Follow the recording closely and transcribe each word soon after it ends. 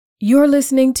You're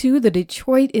listening to the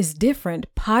Detroit is Different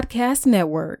podcast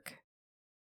network.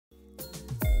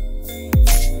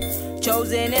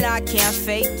 Chosen and I can't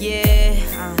fake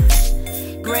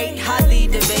it. Great, hotly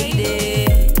debated.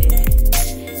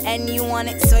 And you want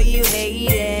it, so you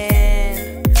hate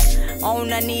it. On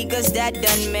the niggas that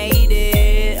done made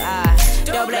it.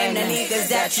 Don't blame the niggas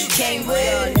that you came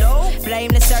with.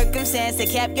 Blame the circumstance that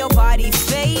kept your body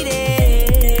faded.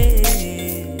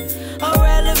 Or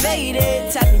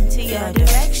elevated, tap into your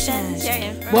directions.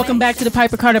 Welcome back to the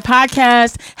Piper Carter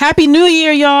podcast. Happy New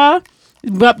Year, y'all.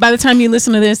 But by the time you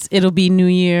listen to this, it'll be New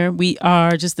Year. We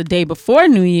are just the day before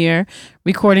New Year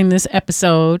recording this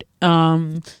episode.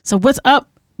 So what's up,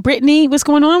 Brittany? What's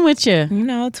going on with you? You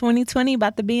know, 2020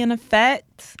 about to be in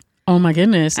effect. Oh, my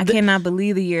goodness. I cannot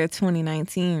believe the year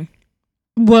 2019.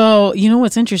 Well, you know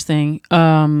what's interesting?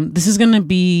 This is going to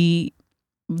be,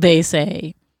 they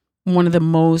say, one of the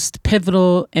most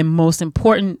pivotal and most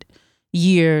important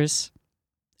years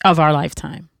of our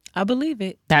lifetime. I believe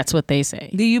it. That's what they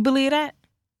say. Do you believe that?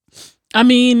 I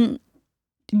mean,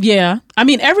 yeah. I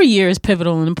mean, every year is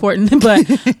pivotal and important, but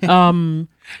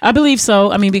I believe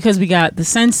so. I mean, because we got the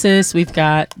census, we've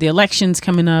got the elections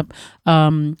coming up.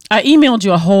 I emailed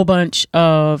you a whole bunch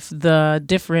of the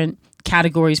different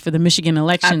categories for the Michigan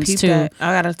elections, too. That.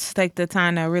 I got to take the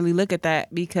time to really look at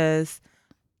that because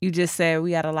you just said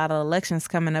we got a lot of elections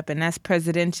coming up, and that's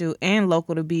presidential and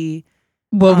local to be.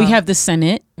 Well, we have the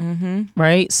Senate,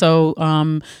 right?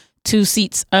 So 2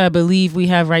 seats, I believe we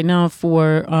have right now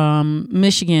for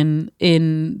Michigan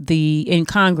in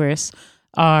Congress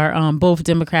are both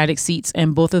Democratic seats,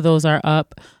 and both of those are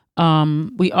up.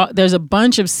 There's a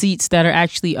bunch of seats that are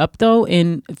actually up though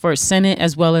for Senate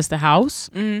as well as the House.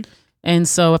 And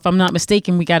so, if I'm not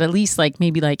mistaken, we got at least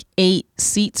maybe 8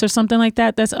 seats or something like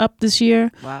that that's up this year.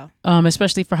 Wow.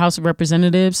 Especially for House of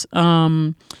Representatives.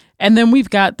 And then we've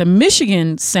got the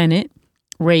Michigan Senate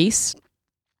race.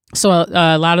 So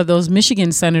a lot of those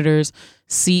Michigan senators'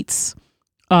 seats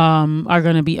are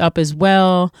going to be up as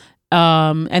well.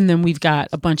 And then we've got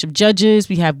a bunch of judges.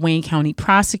 We have Wayne County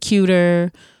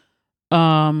prosecutor.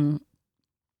 I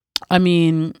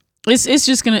mean, it's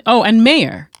just going to, and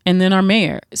mayor. And then our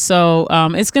mayor. So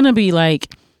it's going to be the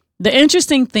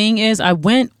interesting thing is I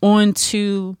went on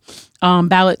to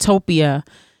Ballottopia,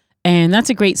 and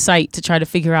that's a great site to try to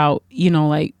figure out,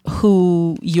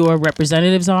 who your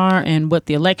representatives are and what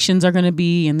the elections are going to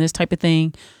be and this type of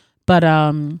thing. But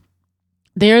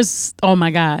there's, oh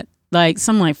my God,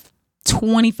 some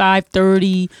 25,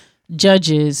 30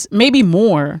 judges, maybe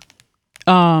more,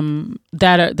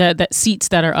 that seats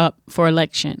that are up for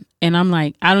election. And I'm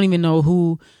I don't even know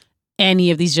who any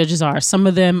of these judges are. Some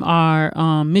of them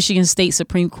are Michigan State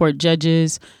Supreme Court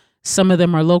judges. Some of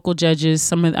them are local judges.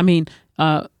 Some of them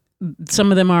are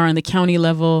on the county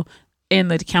level in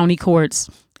the county courts.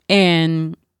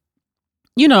 And,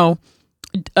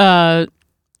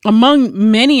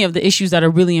 among many of the issues that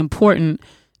are really important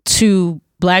to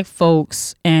Black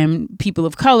folks and people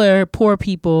of color, poor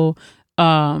people,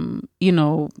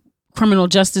 criminal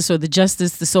justice or the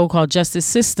so-called justice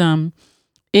system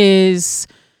is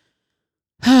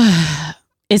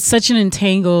it's such an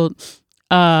entangled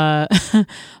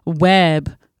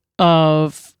web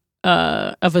of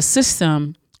a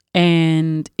system,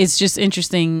 and it's just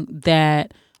interesting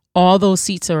that all those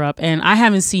seats are up, and I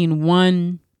haven't seen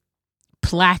one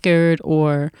placard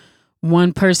or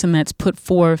one person that's put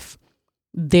forth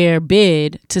their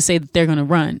bid to say that they're going to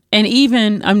run. And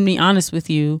even, I'm being honest with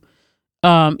you,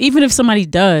 even if somebody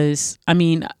does,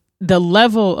 the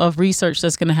level of research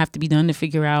that's going to have to be done to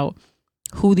figure out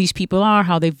who these people are,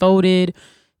 how they voted,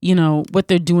 what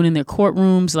they're doing in their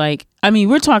courtrooms.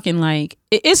 We're talking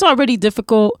it's already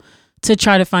difficult to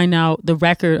try to find out the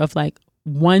record of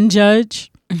one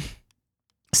judge.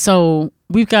 So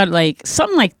we've got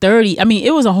something 30.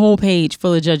 It was a whole page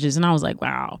full of judges, and I was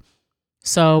wow.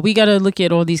 So we got to look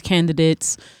at all these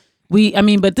candidates.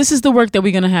 But this is the work that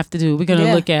we're going to have to do. We're going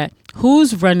to look at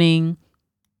who's running,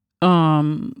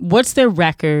 what's their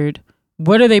record,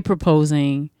 what are they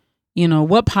proposing,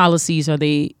 what policies are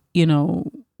they,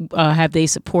 have they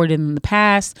supported in the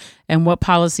past, and what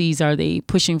policies are they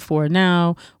pushing for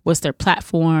now? What's their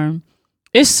platform?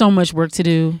 It's so much work to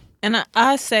do. And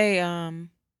I say, you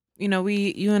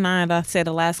and I said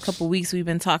the last couple of weeks, we've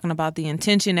been talking about the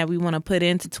intention that we want to put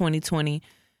into 2020.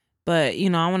 But,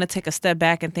 I want to take a step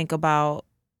back and think about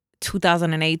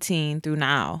 2018 through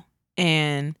now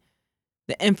and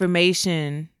the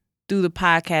information through the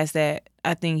podcast that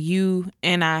I think you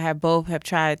and I have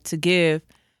tried to give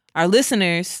our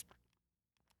listeners.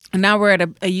 And now we're at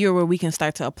a year where we can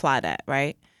start to apply that,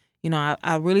 right?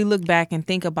 I really look back and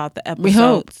think about the We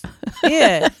hope.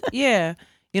 episodes. Yeah.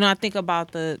 I think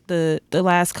about the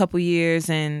last couple years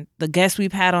and the guests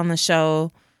we've had on the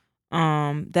show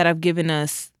that have given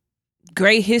us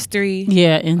great history.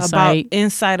 Yeah,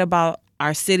 insight about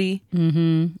our city.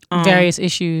 Various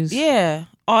issues. Yeah,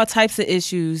 all types of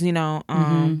issues, and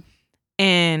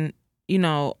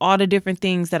all the different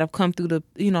things that have come through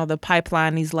the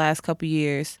pipeline these last couple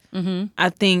years. I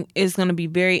think it's going to be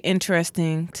very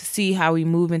interesting to see how we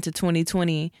move into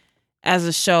 2020 as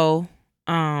a show.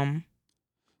 I'm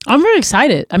very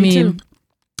excited. I mean,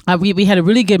 we had a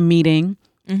really good meeting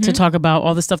to talk about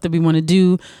all the stuff that we want to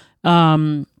do.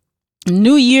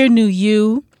 New year, new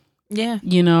you. Yeah.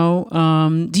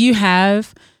 Do you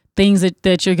have things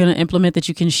that you're going to implement that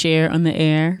you can share on the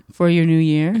air for your new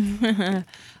year?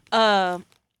 Shout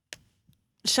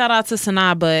out to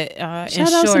Sanaa, but in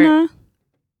Shout out short,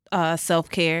 Sanaa.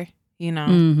 Self-care.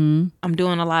 I'm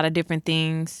doing a lot of different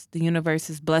things. The universe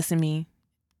is blessing me.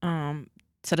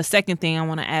 So the second thing I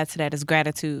want to add to that is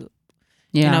gratitude.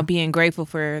 Yeah. Being grateful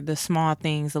for the small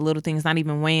things, the little things, not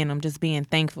even weighing them, just being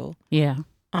thankful. Yeah.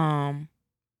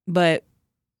 But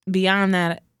beyond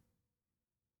that,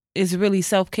 it's really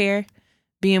self-care,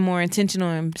 being more intentional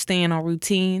and staying on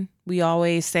routine. We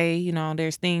always say,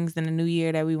 there's things in the new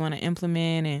year that we want to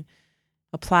implement and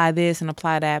apply this and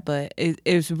apply that. But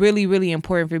it's really, really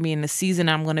important for me in the season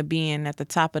I'm going to be in at the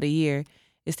top of the year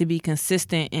is to be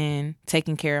consistent in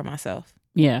taking care of myself.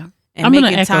 Yeah. And I'm going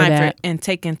to making echo time that. and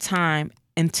taking time,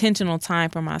 intentional time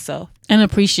for myself. And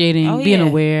appreciating, being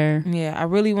aware. Yeah, I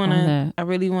really want to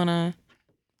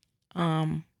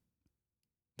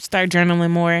start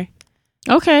journaling more.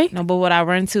 Okay. No, but what I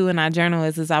run to in I journal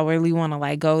is I really want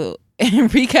to go and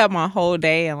recap my whole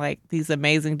day and these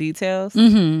amazing details.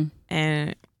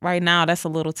 And right now that's a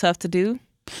little tough to do.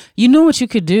 You know what you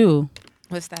could do?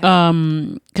 What's that?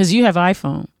 Because you have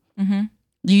iPhone.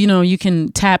 You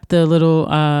can tap the little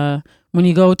when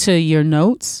you go to your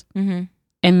notes, and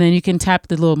then you can tap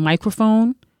the little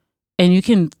microphone, and you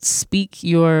can speak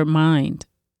your mind,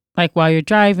 while you're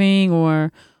driving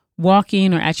or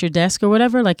walking or at your desk or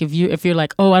whatever. If you're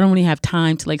like, oh, I don't really have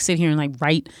time to sit here and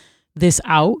write this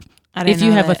out. If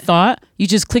you have a thought, you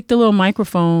just click the little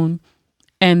microphone,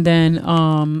 and then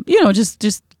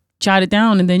just jot it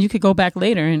down, and then you could go back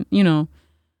later and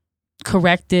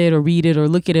correct it or read it or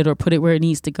look at it or put it where it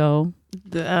needs to go.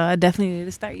 I definitely need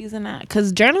to start using that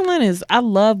because journaling I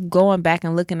love going back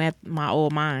and looking at my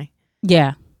old mind.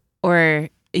 Yeah. Or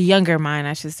a younger mind,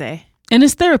 I should say. And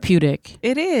it's therapeutic.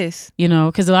 It is.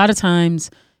 Because a lot of times,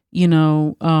 you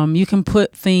can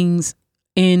put things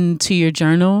into your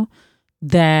journal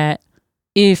that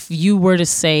if you were to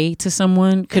say to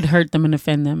someone could hurt them and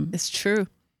offend them. It's true.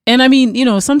 And I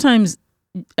mean, sometimes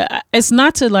it's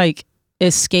not to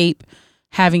escape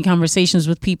having conversations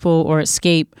with people or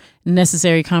escape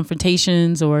necessary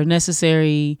confrontations or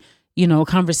necessary,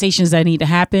 conversations that need to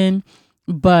happen.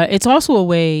 But it's also a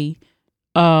way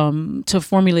to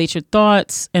formulate your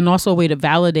thoughts and also a way to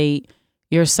validate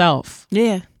yourself.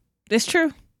 Yeah, it's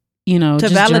true. To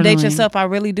validate journaling. yourself, I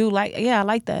really do I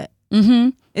like that.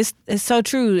 It's so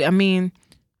true. I mean,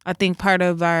 I think part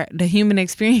of the human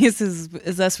experience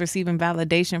is us receiving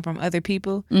validation from other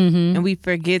people, and we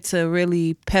forget to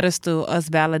really pedestal us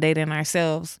validating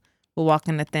ourselves. We're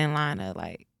walking the thin line of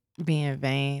being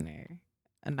vain or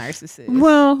a narcissist.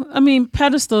 Well, I mean,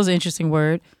 pedestal is an interesting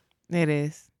word. It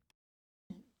is,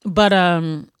 but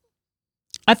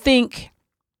I think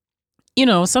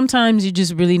sometimes you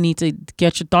just really need to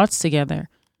get your thoughts together,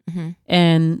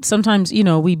 and sometimes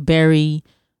we bury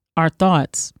our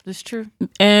thoughts. It's true.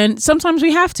 And sometimes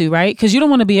we have to, right? Because you don't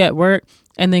want to be at work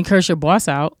and then curse your boss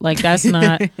out. That's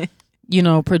not,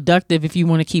 productive if you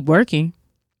want to keep working.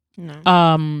 No.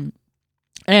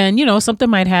 And, something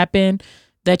might happen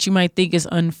that you might think is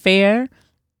unfair.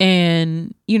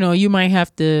 And, you might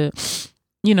have to,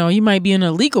 you might be in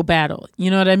a legal battle, you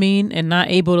know what I mean? And not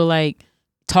able to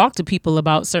talk to people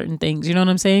about certain things. You know what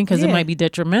I'm saying? Because it might be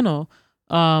detrimental.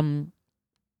 Journaling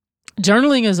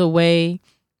is a way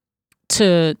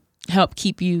to help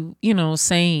keep you,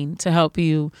 sane, to help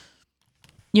you,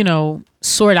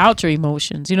 sort out your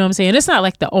emotions. You know what I'm saying? It's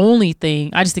not the only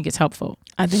thing. I just think it's helpful.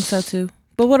 I think so too.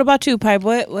 But what about you, Pipe?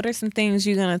 What are some things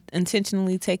you're going to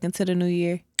intentionally take into the new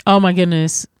year? Oh my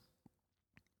goodness.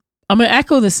 I'm going to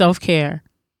echo the self-care.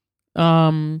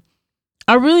 I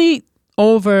really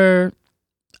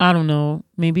I don't know,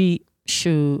 maybe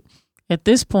at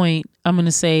this point, I'm going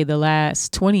to say the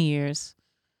last 20 years,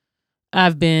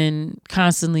 I've been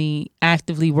constantly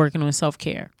actively working on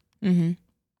self-care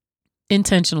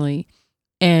intentionally.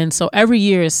 And so every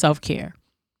year is self-care.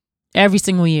 every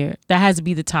single year. That has to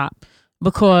be the top,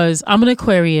 because I'm an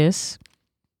Aquarius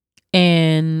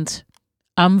and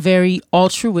I'm very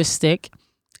altruistic,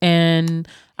 and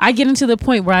I get into the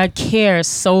point where I care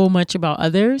so much about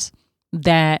others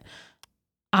that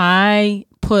I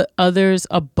put others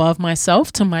above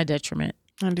myself to my detriment.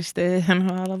 Understood. I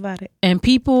know all about it. And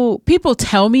people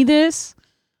tell me this,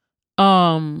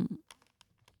 and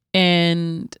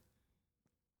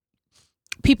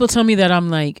people tell me that I'm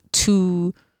like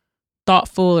too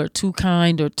thoughtful or too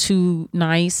kind or too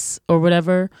nice or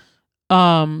whatever.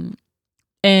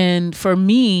 And for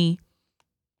me,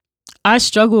 I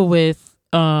struggle with,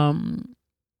 that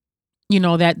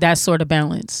sort of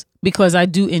balance, because I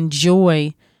do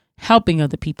enjoy helping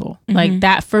other people. Mm-hmm. Like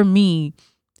that for me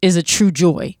is a true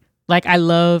joy. Like I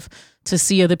love to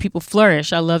see other people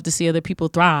flourish. I love to see other people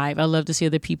thrive. I love to see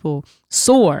other people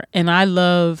soar. And I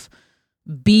love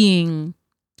being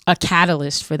a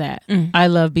catalyst for that. I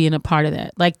love being a part of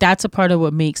that. Like that's a part of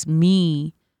what makes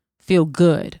me feel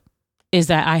good, is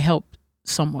that I help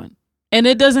someone. And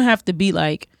it doesn't have to be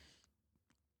like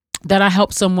that I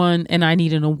help someone and I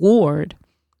need an award,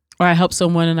 or I help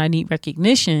someone and I need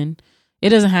recognition. It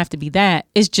doesn't have to be that.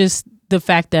 It's just the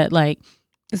fact that like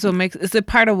it's a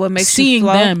part of what makes you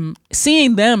flow.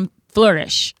 Seeing them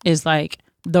flourish is like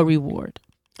the reward.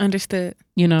 Understood.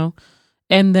 And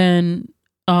then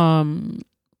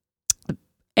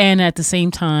and at the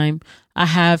same time, I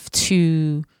have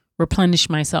to replenish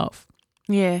myself.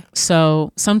 Yeah.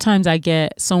 So sometimes I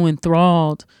get so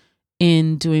enthralled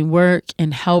in doing work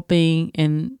and helping,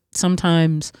 and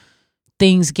sometimes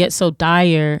things get so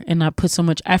dire and I put so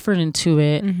much effort into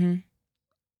it. Mm-hmm.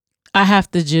 I have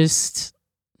to just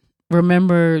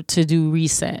remember to do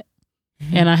reset.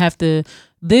 Mm-hmm. And I have to,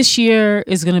 this year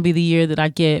is going to be the year that I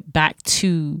get back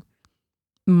to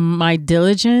my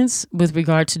diligence with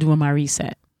regard to doing my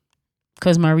reset,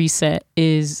 because my reset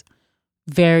is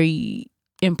very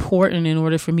important in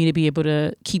order for me to be able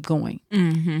to keep going,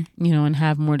 and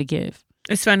have more to give.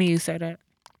 It's funny you say that,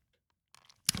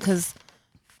 because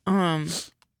I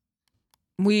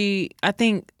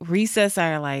think resets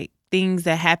are like things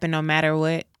that happen no matter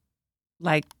what.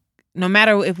 Like no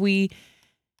matter if we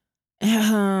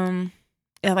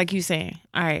like you saying,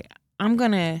 all right, I'm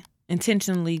gonna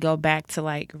intentionally go back to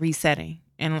like resetting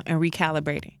and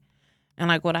recalibrating. And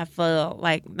like what I feel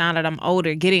like now that I'm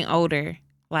getting older,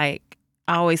 like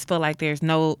I always feel like there's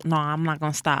no, I'm not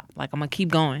going to stop. Like I'm going to keep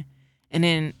going. And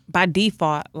then by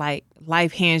default, like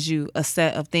life hands you a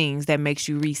set of things that makes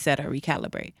you reset or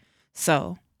recalibrate.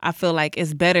 So I feel like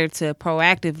it's better to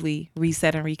proactively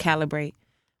reset and recalibrate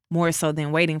more so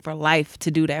than waiting for life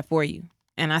to do that for you.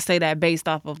 And I say that based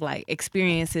off of like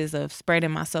experiences of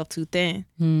spreading myself too thin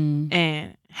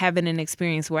and having an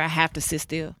experience where I have to sit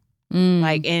still.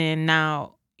 Like, and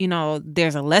now,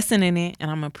 there's a lesson in it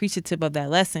and I'm appreciative of that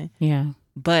lesson. Yeah.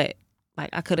 But like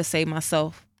I could have saved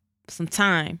myself some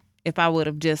time if I would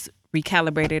have just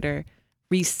recalibrated or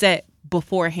reset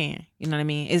beforehand. You know what I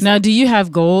mean? Now, do you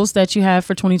have goals that you have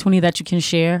for 2020 that you can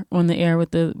share on the air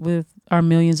with our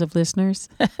millions of listeners?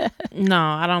 No,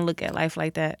 I don't look at life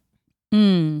like that.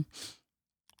 I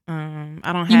don't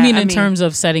have. You mean in terms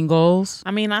of setting goals?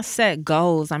 I mean, I set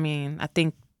goals. I mean, I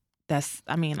think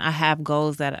I have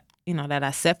goals that, that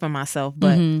I set for myself,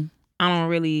 but I don't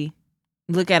really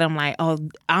look at them like, oh,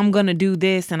 I'm going to do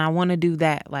this and I want to do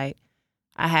that. Like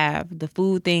I have the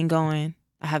food thing going.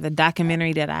 I have the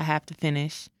documentary that I have to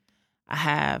finish. I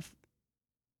have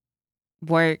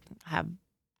work. I have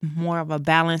more of a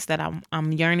balance that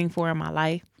I'm yearning for in my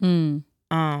life.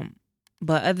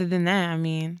 But other than that, I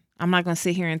mean, I'm not going to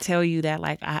sit here and tell you that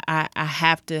like I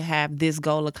have to have this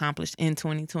goal accomplished in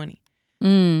 2020.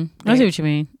 I see what you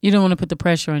mean. You don't want to put the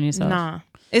pressure on yourself. Nah,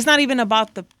 it's not even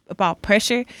about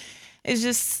pressure. It's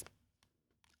just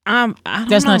I don't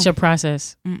That's know. not your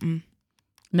process.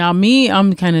 Now me,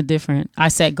 I'm kind of different. I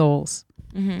set goals.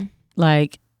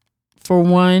 Like for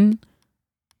one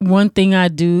thing I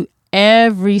do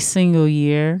every single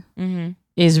year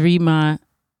is read my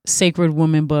Sacred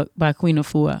Woman book by Queen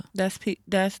Afua. That's deep.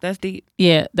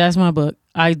 Yeah, that's my book.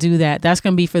 I do that. That's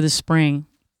gonna be for the spring.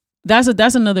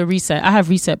 That's another reset. I have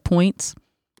reset points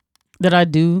that I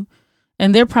do,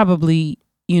 and they're probably,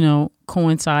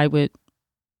 coincide with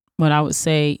what I would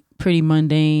say pretty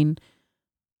mundane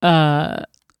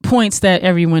points that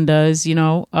everyone does,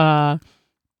 New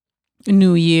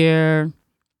Year,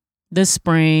 the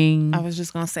spring. I was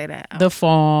just going to say that. The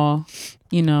fall,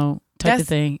 type of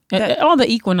thing. All the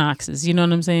equinoxes, you know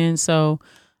what I'm saying? So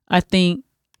I think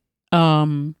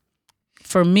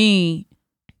for me,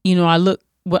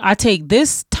 I take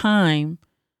this time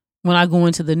when I go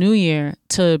into the new year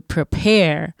to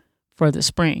prepare for the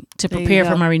spring, to There you prepare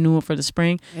for go. my renewal for the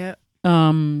spring. Yep.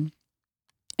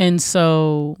 And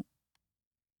so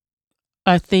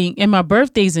I think, and my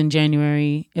birthday's in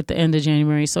January, at the end of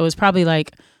January. So it's probably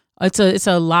like, it's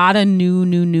a lot of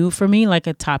new for me, like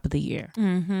at top of the year,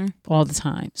 all the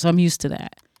time. So I'm used to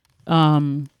that.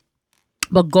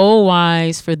 But goal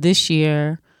wise for this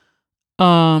year,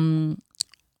 on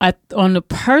the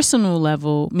personal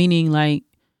level, meaning like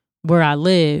where I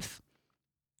live,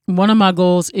 one of my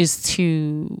goals is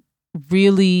to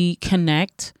really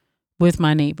connect with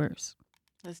my neighbors.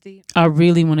 That's deep. I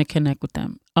really want to connect with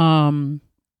them.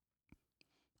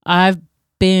 I've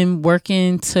been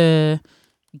working to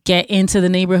get into the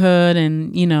neighborhood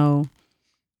and, you know,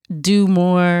 do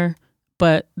more.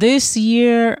 But this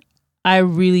year, I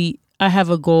have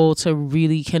a goal to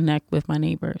really connect with my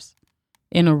neighbors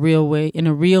in a real way, in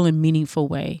a real and meaningful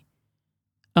way.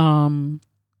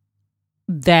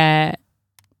 That,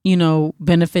 you know,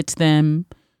 benefits them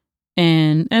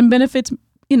and benefits,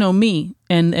 you know, me,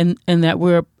 and that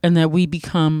we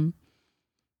become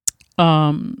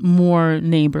more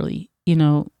neighborly. You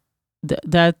know,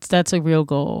 that's a real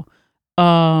goal.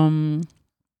 Another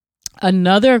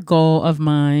goal of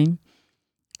mine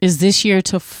is this year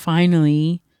to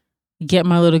finally get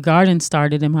my little garden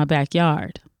started in my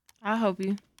backyard. I'll help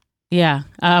you. Yeah,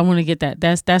 I want to get that.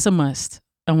 That's a must.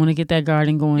 I want to get that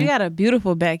garden going. You got a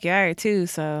beautiful backyard too,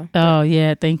 so. Oh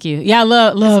yeah, thank you. Yeah, I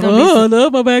love I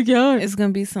love my backyard. It's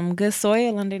gonna be some good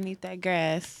soil underneath that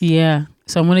grass. Yeah,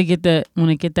 so I want to get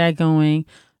that going.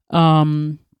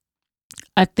 I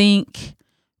think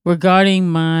regarding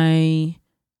my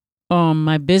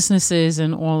my businesses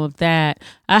and all of that,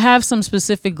 I have some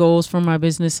specific goals for my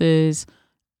businesses,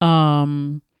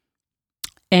 and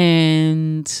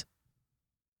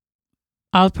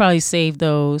I'll probably save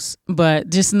those, but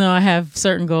just know I have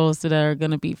certain goals that are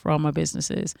going to be for all my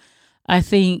businesses. I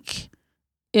think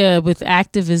with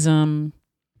activism,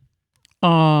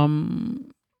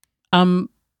 I'm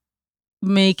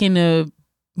making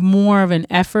more of an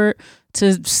effort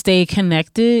to stay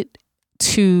connected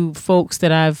to folks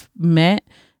that I've met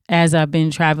as I've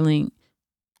been traveling,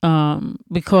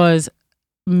 because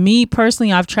me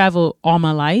personally, I've traveled all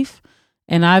my life,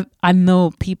 and I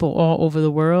know people all over the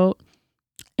world.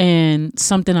 And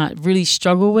something I really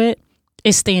struggle with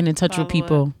is staying in touch with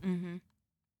people.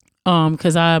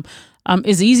 Because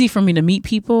it's easy for me to meet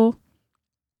people.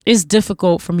 It's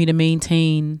difficult for me to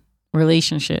maintain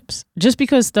relationships just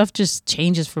because stuff just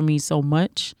changes for me so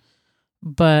much.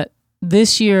 But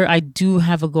this year I do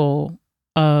have a goal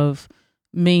of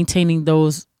maintaining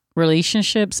those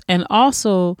relationships and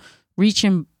also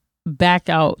reaching back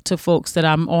out to folks that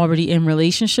I'm already in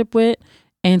relationship with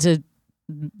and to,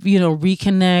 you know,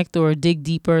 reconnect or dig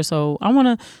deeper. So I want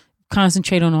to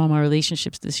concentrate on all my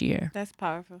relationships this year. That's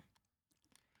powerful.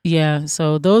 Yeah.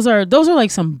 So those are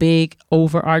like some big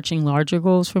overarching larger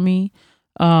goals for me.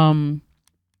 So,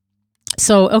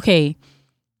 okay.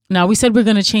 Now we said we're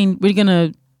going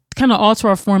to kind of alter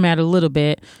our format a little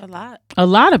bit. A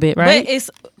lot of it, right?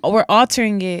 But we're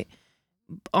altering it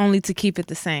only to keep it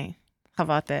the same. How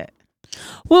about that?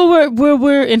 Well,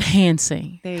 we're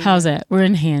enhancing. How's go. that? We're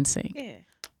enhancing. Yeah.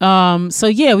 So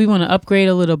yeah, we want to upgrade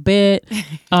a little bit.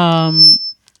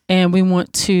 And we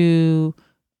want to,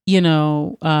 you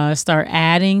know, start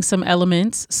adding some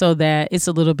elements so that it's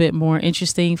a little bit more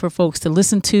interesting for folks to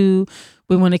listen to.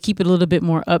 We want to keep it a little bit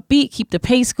more upbeat, keep the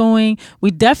pace going.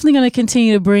 We're definitely going to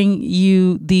continue to bring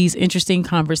you these interesting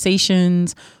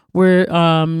conversations. We're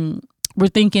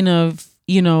thinking of,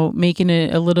 you know, making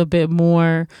it a little bit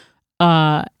more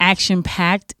action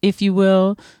packed, if you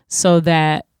will, so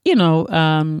that, you know,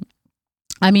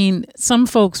 I mean, some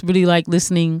folks really like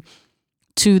listening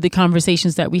to the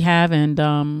conversations that we have,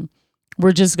 and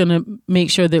we're just going to make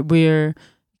sure that we're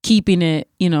keeping it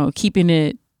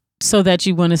so that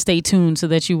you want to stay tuned, so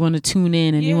that you want to tune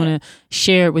in and you want to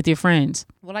share it with your friends.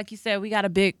 Well, like you said, we got a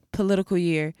big political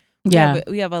year. We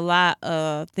have a lot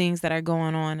of things that are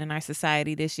going on in our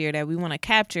society this year that we want to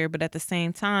capture, but at the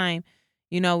same time,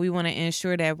 you know, we want to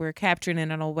ensure that we're capturing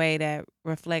it in a way that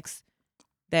reflects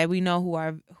that we know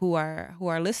who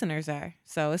our listeners are.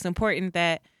 So it's important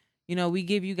that, you know, we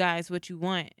give you guys what you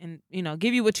want and, you know,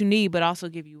 give you what you need, but also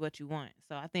give you what you want.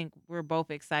 So I think we're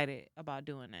both excited about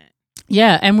doing that.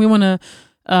 Yeah, and we want to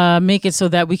make it so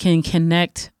that we can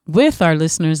connect with our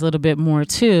listeners a little bit more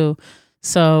too.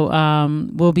 So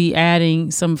we'll be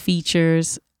adding some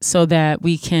features so that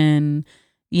we can,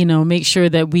 you know, make sure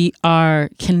that we are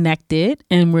connected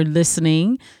and we're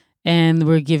listening and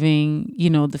we're giving, you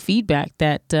know, the feedback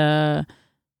that,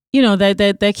 you know,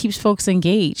 that keeps folks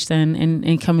engaged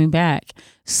and coming back.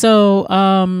 So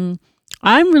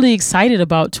I'm really excited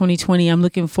about 2020. I'm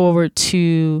looking forward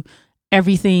to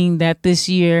everything that this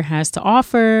year has to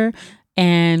offer.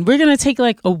 And we're going to take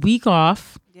like a week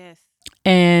off. Yes.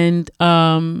 And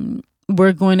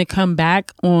we're going to come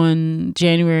back on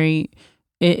January,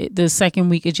 the second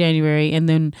week of January. And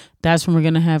then that's when we're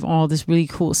going to have all this really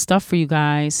cool stuff for you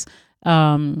guys.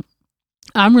 I'm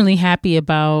really happy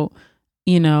about,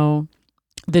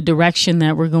 the direction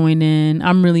that we're going in.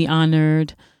 I'm really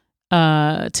honored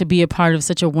to be a part of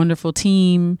such a wonderful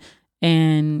team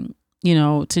and,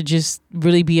 to just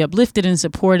really be uplifted and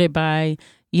supported by,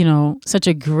 such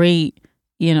a great,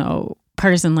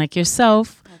 person like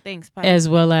yourself. Oh, thanks, Piper. As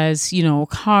well as,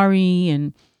 Kari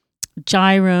and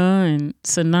Jaira and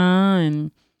Sana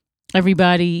and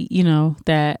everybody,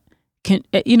 that can,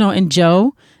 and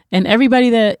Joe and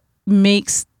everybody that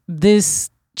makes this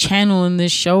channel and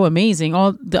this show amazing.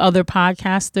 All the other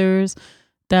podcasters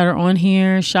that are on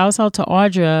here. Shouts out to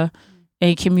Audra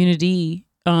and Community.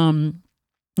 And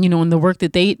the work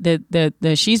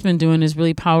that she's been doing is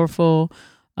really powerful.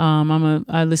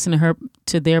 I listen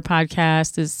to their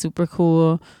podcast. It's super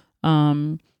cool.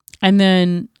 And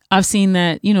then I've seen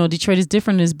that, Detroit is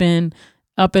Different has been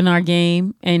up in our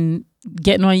game and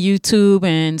getting on YouTube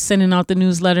and sending out the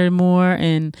newsletter more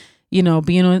and,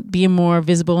 being more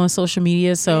visible on social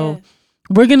media. So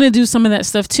we're going to do some of that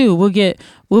stuff too.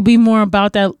 We'll be more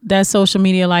about that social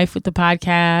media life with the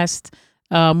podcast.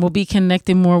 We'll be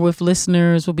connecting more with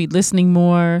listeners. We'll be listening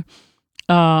more.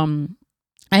 And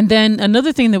then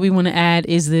another thing that we want to add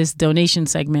is this donation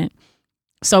segment.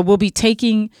 So we'll be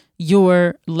taking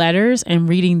your letters and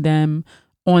reading them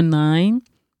online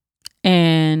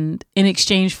and in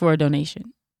exchange for a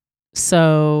donation.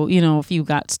 So, if you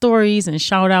got stories and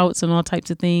shout outs and all types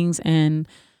of things and,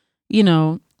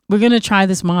 we're going to try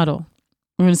this model.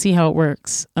 We're going to see how it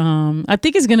works. I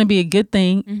think it's going to be a good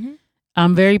thing. Mm-hmm.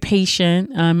 I'm very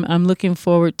patient. I'm looking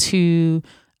forward to,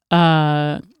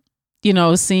 seeing,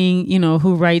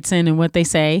 who writes in and what they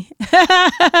say.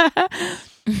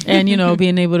 And,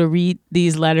 being able to read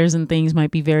these letters and things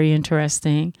might be very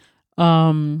interesting.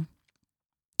 And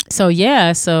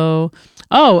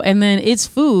then It's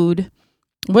Food.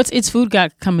 What's It's Food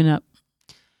got coming up?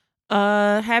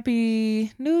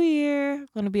 Happy New Year.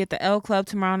 Going to be at the L Club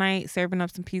tomorrow night, serving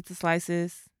up some pizza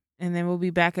slices. And then we'll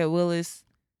be back at Willis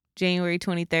January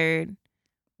 23rd.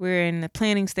 We're in the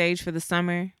planning stage for the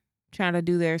summer, trying to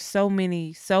do there so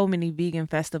many vegan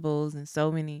festivals and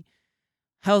so many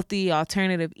healthy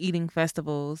alternative eating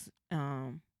festivals.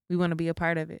 We want to be a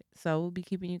part of it. So we'll be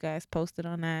keeping you guys posted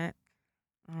on that.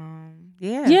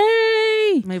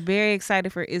 Yay! I'm very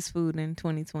excited for It's Food in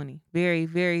 2020. Very,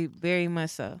 very, very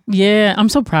much so. Yeah, I'm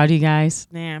so proud of you guys.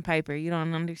 Man, Piper, you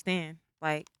don't understand.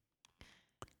 Like,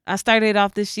 I started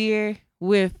off this year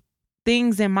with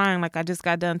things in mind, like I just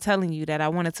got done telling you that I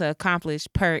wanted to accomplish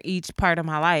per each part of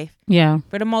my life. Yeah.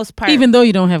 For the most part. Even though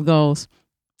you don't have goals.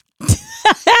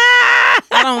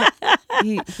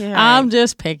 I'm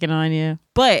just picking on you.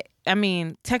 But, I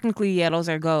mean, technically, yeah, those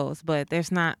are goals, but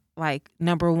there's not like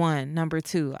number 1, number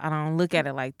 2. I don't look at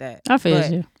it like that. I feel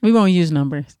you. We won't use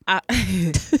numbers.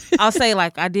 I'll say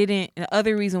like I didn't. The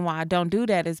other reason why I don't do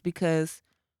that is because,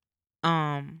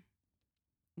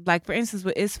 like for instance,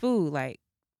 with It's Food, like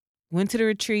went to the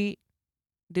retreat,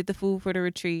 did the food for the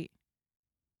retreat,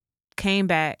 came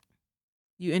back,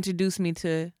 you introduced me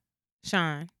to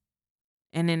Sean,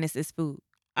 and then it's Food.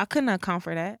 I couldn't account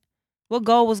for that. What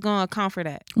goal was going to account for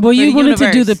that? Well, you wanted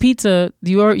to do the pizza.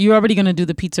 You're already going to do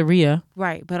the pizzeria.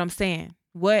 Right, but I'm saying,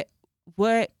 what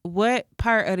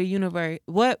part of the universe,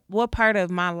 what part of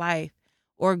my life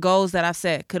or goals that I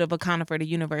set could have accounted for the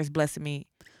universe blessing me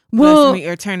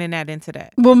or turning that into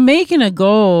that? Well, making a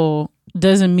goal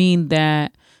doesn't mean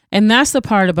that. And that's the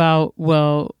part about, I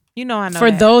know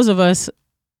for those of us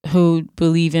who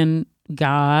believe in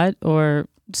God or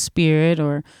spirit,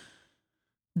 or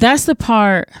that's the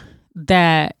part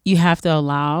that you have to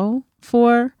allow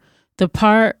for. The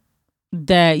part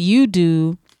that you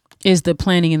do is the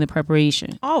planning and the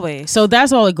preparation. Always. So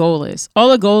that's all a goal is.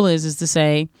 All a goal is to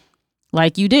say,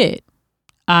 like you did,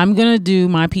 I'm going to do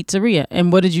my pizzeria.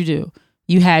 And what did you do?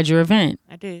 You had your event.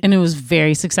 I did. And it was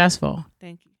very successful.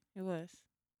 Thank you. It was.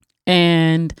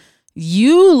 And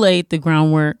you laid the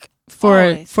groundwork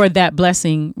for that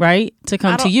blessing, right? To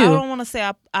come to you. I don't want to say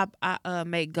I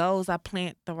make goals. I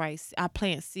plant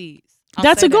seeds.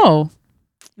 That's a goal.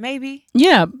 Maybe.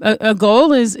 Yeah, a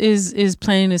goal is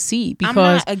planting a seed, because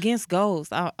I'm not against goals.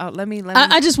 Let me.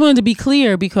 I just wanted to be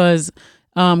clear, because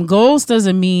goals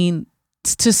doesn't mean,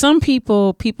 to some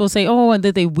people say, oh,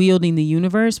 that they wielding the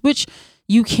universe, which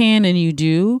you can and you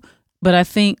do, but I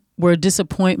think where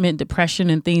disappointment, depression,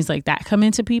 and things like that come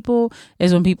into people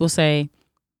is when people say,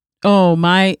 oh,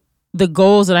 the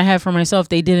goals that I have for myself,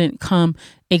 they didn't come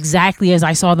exactly as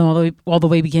I saw them all the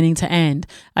way beginning to end.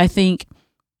 I think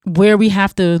where we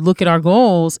have to look at our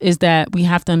goals is that we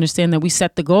have to understand that we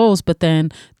set the goals, but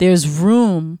then there's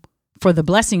room for the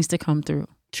blessings to come through.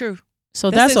 True. So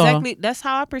that's all. That's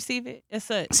how I perceive it.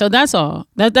 So that's all.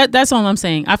 That's all I'm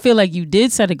saying. I feel like you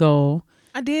did set a goal.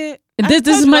 I did. This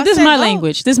is my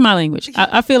language. This is my language.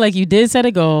 I feel like you did set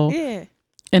a goal. Yeah.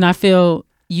 And I feel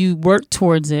you worked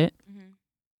towards it. Mm-hmm.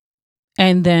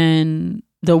 And then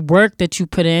the work that you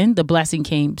put in, the blessing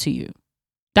came to you.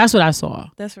 That's what I saw.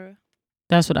 That's real.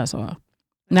 That's what I saw.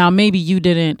 Now, maybe you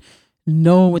didn't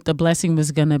know what the blessing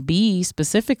was going to be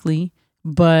specifically,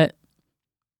 but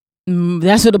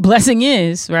that's what a blessing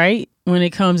is, right? When it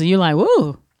comes and you're like,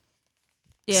 whoa.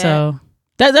 Yeah. So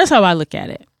that's how I look at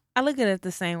it. I look at it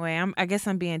the same way. I guess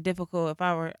I'm being difficult.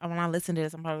 When I listen to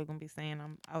this, I'm probably gonna be saying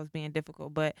I was being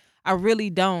difficult, but I really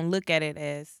don't look at it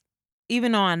as,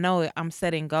 even though I know it, I'm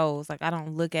setting goals. Like I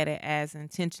don't look at it as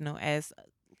intentional as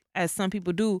some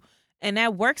people do, and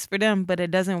that works for them, but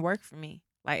it doesn't work for me.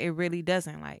 Like it really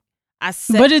doesn't. Like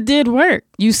but it did work.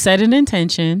 You set an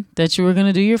intention that you were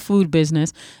gonna do your food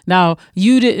business. Now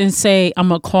you didn't say I'm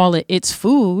gonna call it It's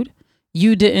Food.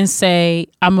 You didn't say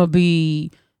I'm gonna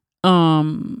be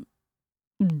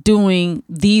doing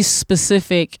these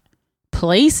specific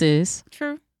places.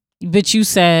 True. But you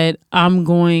said I'm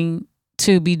going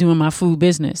to be doing my food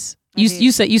business.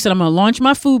 You said I'm gonna launch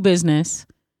my food business,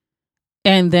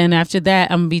 and then after that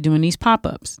I'm gonna be doing these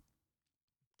pop-ups.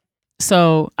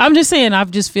 So I'm just saying, I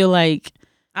just feel like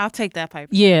I'll take that pipe.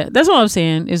 Yeah, that's what I'm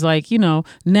saying is like,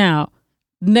 now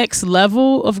next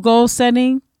level of goal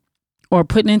setting or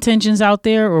putting intentions out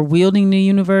there or wielding the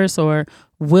universe or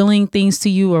willing things to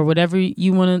you or whatever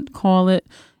you want to call it,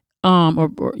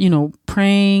 or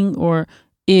praying, or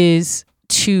is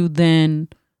to then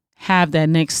have that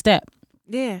next step.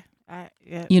 Yeah.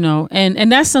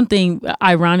 And that's something,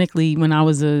 ironically, when I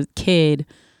was a kid,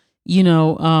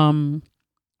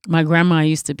 my grandma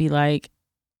used to be like,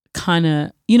 kind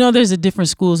of, there's a different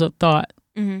schools of thought,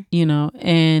 mm-hmm.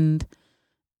 And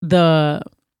the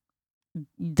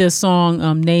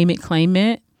song Name It, Claim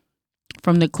It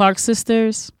from the Clark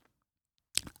Sisters.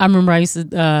 I remember I used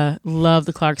to love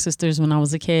the Clark Sisters when I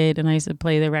was a kid, and I used to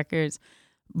play their records,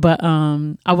 but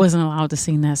I wasn't allowed to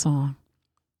sing that song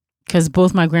because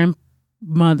both my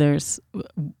grandmothers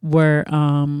were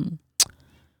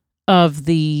of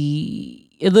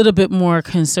a little bit more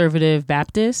conservative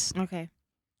Baptist. Okay.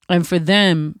 And for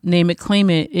them, Name It, Claim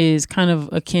It is kind of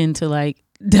akin to like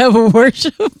devil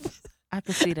worship. I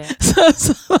could see that. So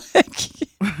it's like,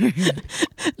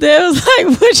 they was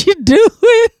like, what you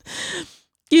doing?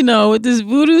 With this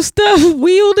voodoo stuff,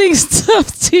 wielding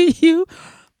stuff to you.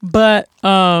 But,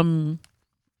 when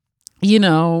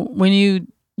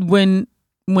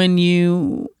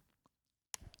you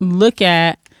look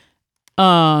at,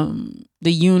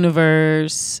 the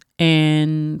universe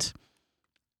and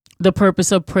the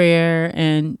purpose of prayer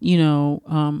and,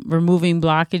 removing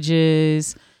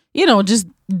blockages, just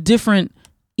different,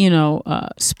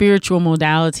 spiritual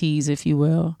modalities, if you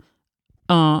will.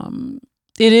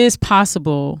 It is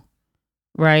possible,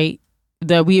 right,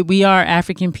 that we are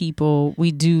African people.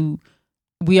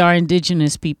 We are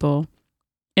indigenous people,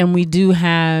 and we do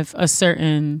have a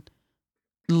certain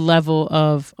level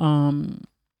of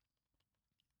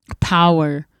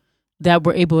power that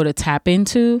we're able to tap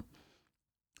into.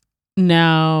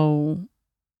 Now,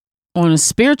 on a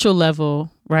spiritual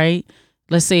level, right?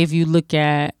 Let's say if you look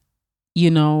at,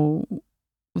 the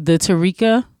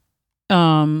Tarika,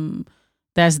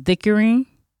 that's Dhikkering,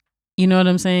 you know what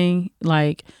I'm saying?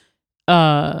 Like,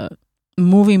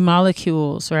 moving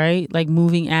molecules, right? Like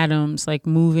moving atoms, like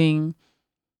moving,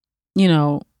 like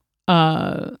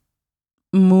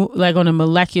on a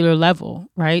molecular level,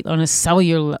 right? On a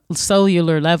cellular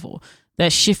level,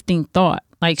 that shifting thought,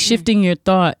 like shifting your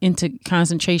thought into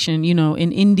concentration,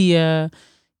 in India,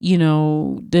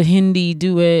 the Hindi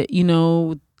do it,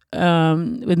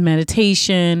 with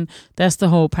meditation. That's the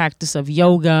whole practice of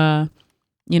yoga,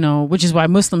 which is why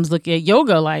Muslims look at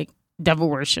yoga like devil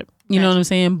worship, you know what I'm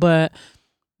saying? But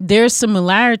there's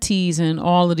similarities in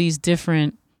all of these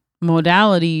different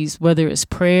modalities, whether it's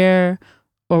prayer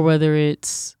or whether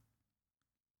it's,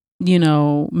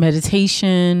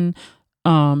 meditation.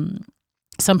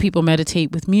 Some people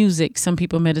meditate with music. Some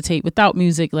people meditate without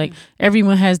music. Like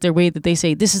everyone has their way that they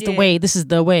say, this is the way, this is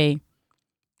the way.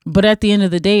 But at the end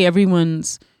of the day,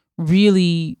 everyone's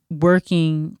really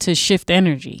working to shift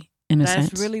energy in a sense.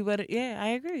 That's really what I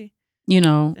agree.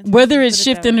 Whether it's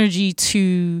shift energy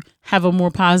to have a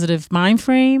more positive mind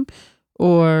frame,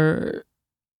 or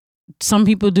some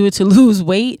people do it to lose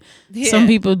weight. Yeah. Some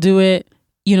people do it,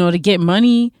 to get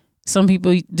money. Some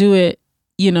people do it,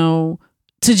 to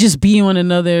just be on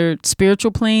another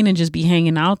spiritual plane and just be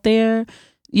hanging out there.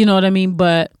 You know what I mean?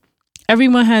 But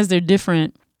everyone has their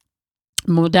different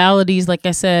modalities, like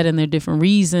I said, and their different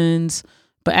reasons.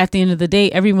 But at the end of the day,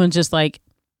 everyone's just like,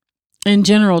 in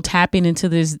general, tapping into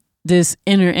this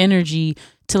inner energy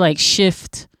to like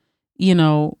shift,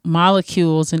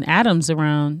 molecules and atoms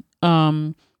around.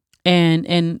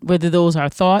 And whether those are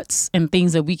thoughts and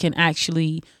things that we can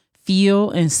actually feel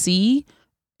and see,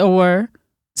 or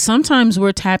sometimes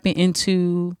we're tapping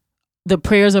into the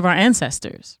prayers of our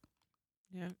ancestors.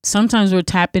 Yeah. Sometimes we're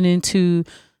tapping into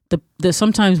the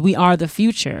sometimes we are the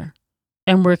future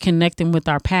and we're connecting with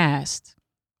our past.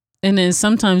 And then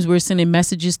sometimes we're sending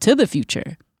messages to the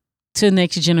future, to the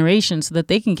next generation, so that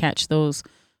they can catch those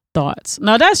thoughts.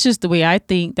 Now, that's just the way I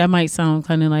think. That might sound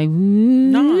kind of like,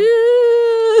 no,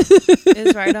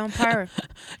 it's right on par.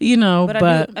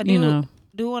 But I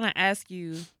do want to ask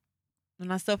you,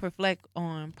 when I self-reflect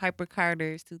on Piper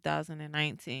Carter's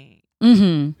 2019,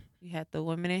 mm-hmm. you had the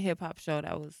Women in Hip Hop show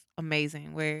that was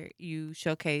amazing, where you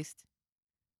showcased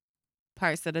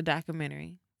parts of the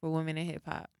documentary for Women in Hip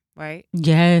Hop, right?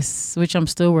 Yes, which I'm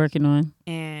still working on.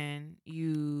 And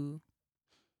you,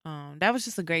 that was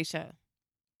just a great show.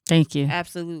 Thank you.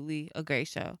 Absolutely a great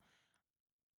show.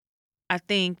 I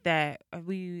think that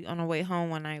we, on our way home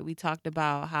one night, we talked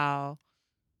about how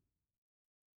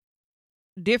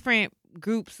different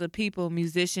groups of people,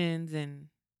 musicians, and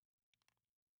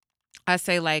I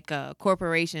say like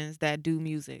corporations that do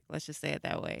music, let's just say it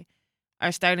that way,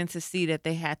 are starting to see that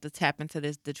they have to tap into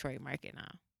this Detroit market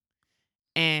now.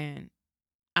 And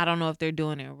I don't know if they're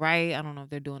doing it right. I don't know if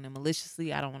they're doing it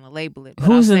maliciously. I don't want to label it. But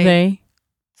Who's they?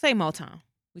 Say Motown.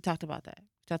 We talked about that.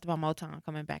 We talked about Motown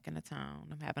coming back into town.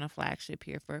 Them having a flagship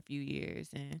here for a few years,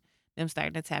 and them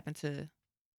starting to tap into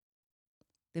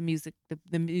the music,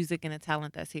 the music and the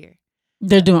talent that's here.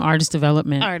 They're doing artist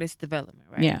development. Artist development,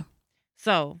 right? Yeah.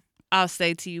 So I'll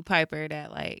say to you, Piper,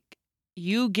 that like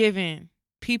you giving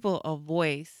people a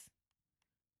voice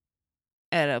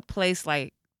at a place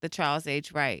like the Charles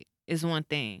H. Wright is one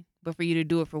thing, but for you to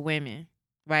do it for women,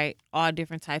 right? All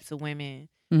different types of women,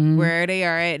 mm-hmm. where they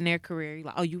are at in their career. You're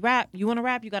like, oh, you rap? You want to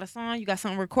rap? You got a song? You got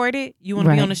something recorded? You want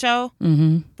to be on the show?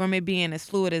 Mm-hmm. From it being as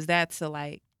fluid as that to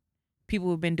like people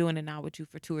who've been doing it now with you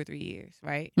for 2 or 3 years,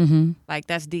 right? Mm-hmm. Like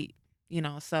that's deep,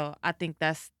 So I think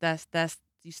that's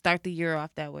you start the year off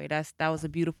that way. That was a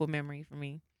beautiful memory for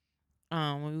me.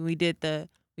 When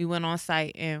we went on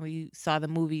site and we saw the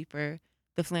movie for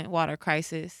the Flint water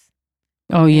crisis.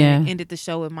 Oh yeah. And ended the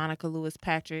show with Monica Lewis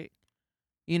Patrick.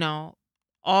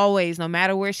 Always, no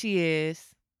matter where she is,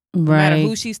 no matter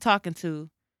who she's talking to,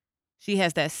 she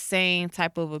has that same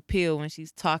type of appeal when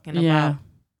she's talking about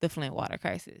the Flint water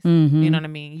crisis. Mm-hmm. You know what I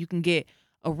mean? You can get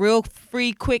a real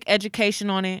free, quick education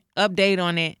on it, update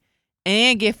on it,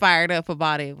 and get fired up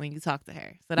about it when you talk to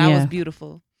her. So that was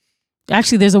beautiful.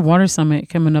 Actually, there's a water summit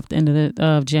coming up the end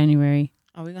of January.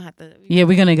 Oh, we're gonna have to.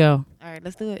 We're gonna go. All right,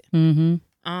 let's do it. Mm-hmm.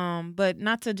 But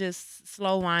not to just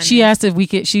slow wind. She asked if we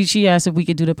could. She asked if we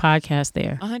could do the podcast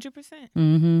there. 100%.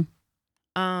 Mm-hmm.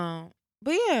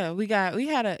 But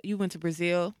yeah, you went to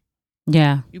Brazil.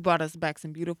 Yeah. You brought us back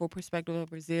some beautiful perspective of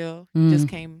Brazil. Mm. You just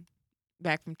came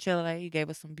back from Chile. You gave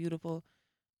us some beautiful.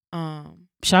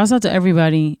 Shouts out to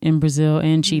everybody in Brazil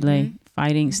and Chile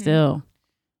fighting still.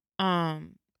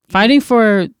 Fighting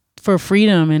for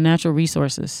freedom and natural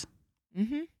resources.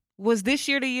 Mm-hmm. Was this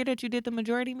year the year that you did the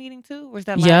majority meeting too? Or was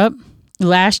that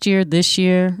last year, this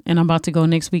year, and I'm about to go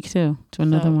next week too to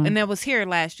another one. And that was here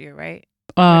last year, right?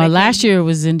 Last year it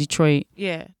was in Detroit.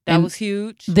 Yeah, that was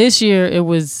huge. This year it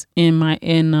was in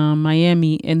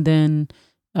Miami, and then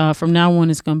from now on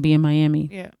it's gonna be in Miami.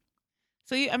 Yeah.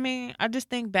 So I just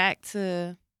think back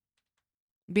to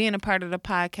being a part of the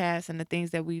podcast and the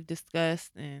things that we've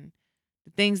discussed and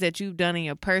the things that you've done in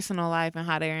your personal life and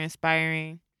how they're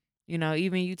inspiring.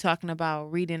 Even you talking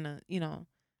about reading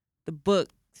the book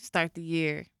to start the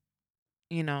year.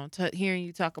 Hearing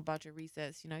you talk about your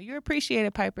resets. You're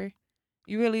appreciated, Piper.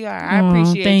 You really are. I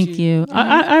appreciate thank you. Mm-hmm.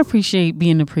 I appreciate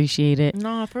being appreciated.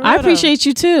 No, for real. I appreciate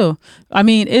you too. I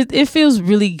mean, it feels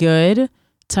really good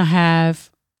to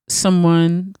have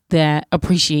someone that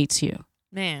appreciates you.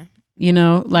 Man.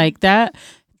 Like that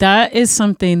is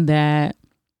something that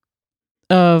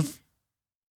of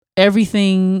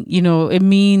everything, it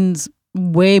means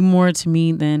way more to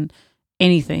me than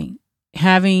anything.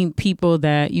 Having people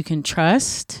that you can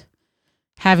trust,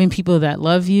 having people that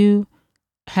love you,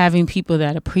 having people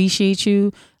that appreciate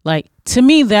you, like to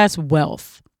me, that's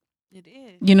wealth.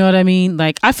 You know what I mean?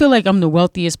 Like, I feel like I'm the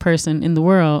wealthiest person in the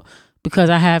world because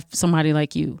I have somebody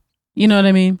like you. You know what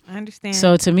I mean? I understand.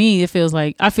 So to me, it feels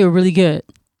like I feel really good.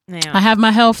 Now, I have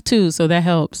my health too, so that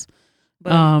helps.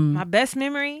 but my best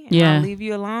memory, and I'll leave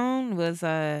you alone, was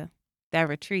that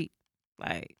retreat.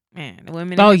 Like, man, the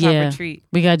women in the top retreat.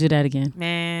 We gotta do that again.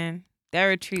 Man, that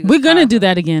retreat was We're gonna powerful. do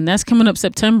that again. That's coming up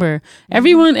September.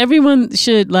 Mm-hmm. Everyone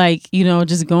should, like, you know,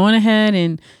 just go on ahead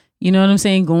and, you know what I'm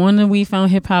saying, go on the We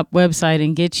Found Hip Hop website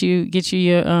and get you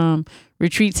your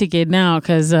retreat ticket now,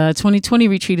 because 2020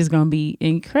 retreat is gonna be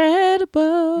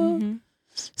incredible. Mm-hmm.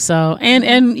 So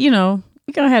and you know,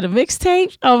 we're gonna have a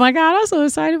mixtape. Oh my God, I'm so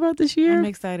excited about this year. I'm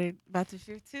excited about this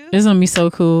year too. It's gonna be so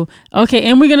cool. Okay,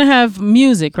 and we're gonna have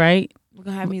music, right? We're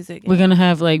gonna have music. We're gonna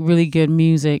have like really good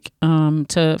music for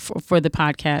the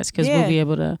podcast, because we'll be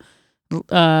able to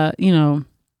you know,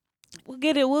 we'll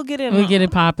get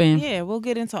it popping. Yeah, we'll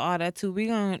get into all that too.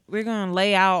 We're gonna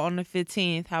lay out on the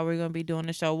 15th how we're gonna be doing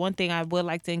the show. One thing I would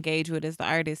like to engage with is the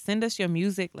artists. Send us your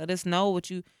music. Let us know what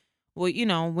you when you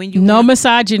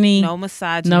misogyny, no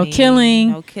misogyny, no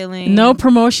killing, no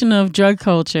promotion of drug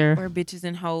culture or bitches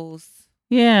and hoes.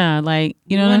 Yeah, like,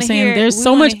 you know what I'm saying? There's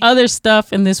so much other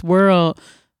stuff in this world.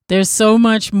 There's so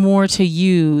much more to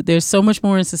you. There's so much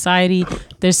more in society.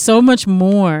 There's so much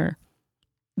more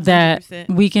that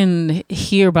 100%. We can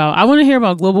hear about. I want to hear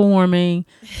about global warming.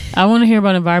 I want to hear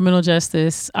about environmental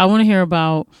justice. I want to hear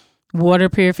about water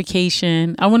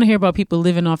purification. I want to hear about people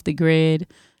living off the grid.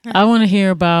 I want to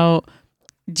hear about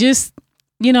just,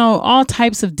 you know, all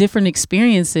types of different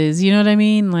experiences. You know what I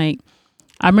mean? Like,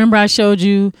 I remember I showed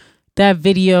you that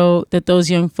video that those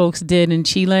young folks did in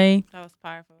Chile. That was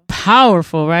powerful.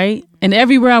 Powerful, right? Mm-hmm. And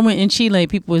everywhere I went in Chile,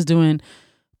 people was doing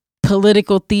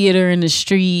political theater in the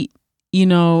street, you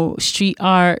know, street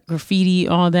art, graffiti,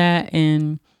 all that.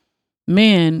 And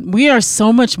man, we are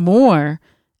so much more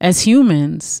as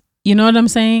humans, you know what I'm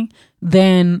saying,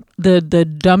 than the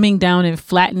dumbing down and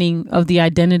flattening of the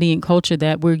identity and culture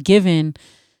that we're given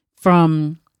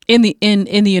from in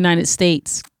the United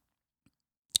States.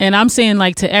 And I'm saying,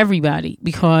 like, to everybody,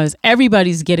 because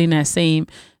everybody's getting that same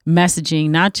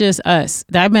messaging, not just us.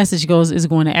 That message is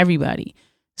going to everybody.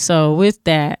 So with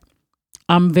that,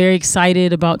 I'm very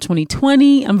excited about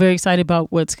 2020. I'm very excited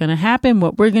about what's going to happen,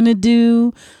 what we're going to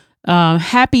do.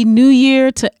 Happy New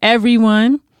Year to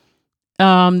everyone,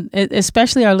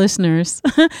 especially our listeners,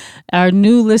 our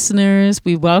new listeners.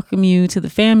 We welcome you to the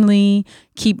family.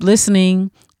 Keep listening.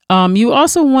 You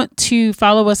also want to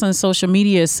follow us on social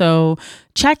media. So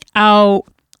check out,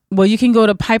 well, you can go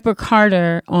to Piper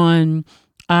Carter I'm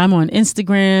on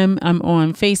Instagram. I'm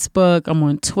on Facebook. I'm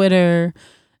on Twitter.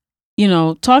 You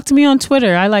know, talk to me on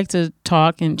Twitter. I like to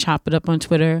talk and chop it up on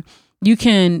Twitter. You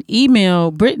can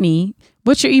email Brittany.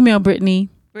 What's your email, Brittany?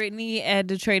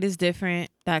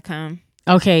 Brittany@DetroitisDifferent.com.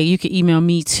 Okay, you can email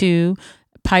me too.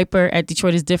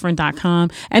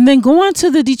 Piper@DetroitisDifferent.com. And then go on to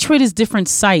the Detroit is Different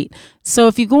site. So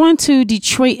if you go on to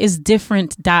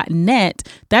DetroitisDifferent.net,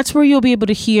 that's where you'll be able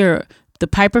to hear the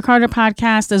Piper Carter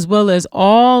podcast, as well as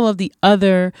all of the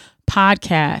other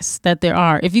podcasts that there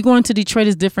are. If you go into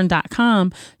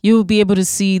DetroitisDifferent.com, you'll be able to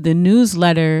see the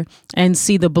newsletter and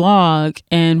see the blog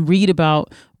and read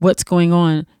about what's going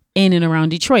on in and around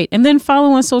Detroit. And then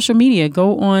follow on social media.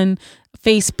 Go on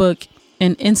Facebook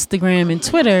and Instagram and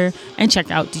Twitter and check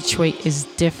out Detroit is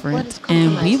Different.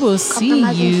 And we will see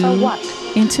you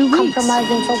in 2 weeks.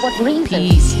 Compromising for what reason?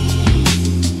 Peace.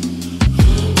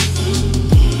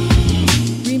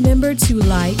 Remember to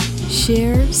like,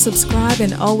 share, subscribe,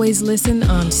 and always listen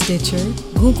on Stitcher,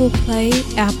 Google Play,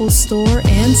 Apple Store,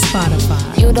 and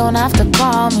Spotify. You don't have to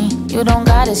call me, you don't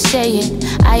gotta say it.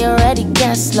 I already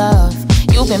guess, love.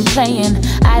 You've been playing,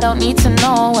 I don't need to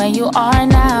know where you are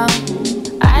now.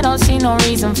 I don't see no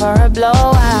reason for a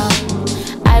blowout.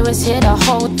 I was here the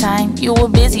whole time, you were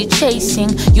busy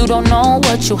chasing. You don't know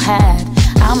what you had,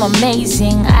 I'm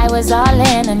amazing. I was all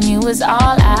in and you was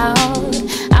all out.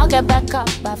 I'll get back up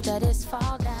after this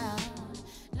fall down.